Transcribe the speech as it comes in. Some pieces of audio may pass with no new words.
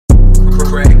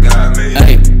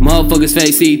Motherfuckers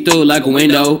face see through like a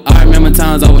window. I remember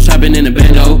times I was trapping in the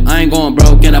bando. I ain't going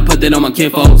broke and I put that on my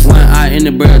kinfolks. One eye in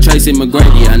the bird, Tracy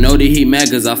Mcgrady. I know that he mad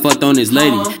cause I fucked on his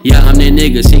lady. Yeah, I'm that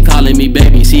nigga, she calling me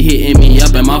baby. She hitting me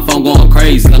up and my phone going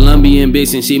crazy. Colombian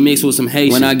bitch and she mixed with some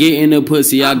Haitian. When I get in the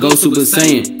pussy, I go super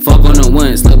saiyan. Fuck on her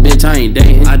once, little bitch, I ain't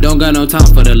dating. I don't got no time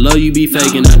for the love you be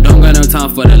faking. I don't got no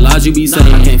time for the lies you be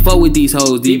saying. I can't fuck with these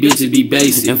hoes, these bitches be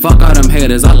basic. And fuck all them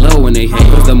haters, I love when they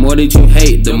hate. Cause the more that you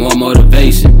hate, the more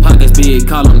motivation. Pockets big,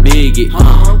 call them biggie,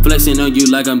 flexing on you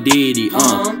like I'm Diddy,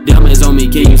 diamonds on me,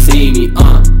 can you see me,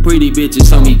 pretty bitches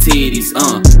show me titties,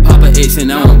 Papa X and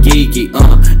now I'm geeky,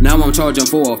 now I'm charging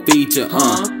for a feature,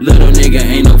 little nigga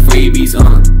ain't no freebies,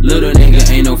 little nigga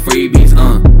ain't no freebies,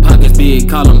 pockets big,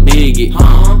 call them biggie,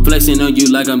 flexing on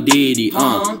you like I'm Diddy,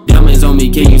 diamonds on me,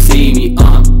 can you see me,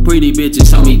 pretty bitches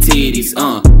show me titties,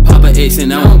 Papa X and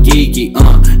now I'm geeky,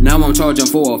 now I'm charging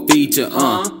for a feature,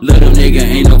 little nigga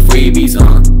ain't no freebies,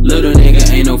 little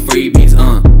nigga ain't no freebies.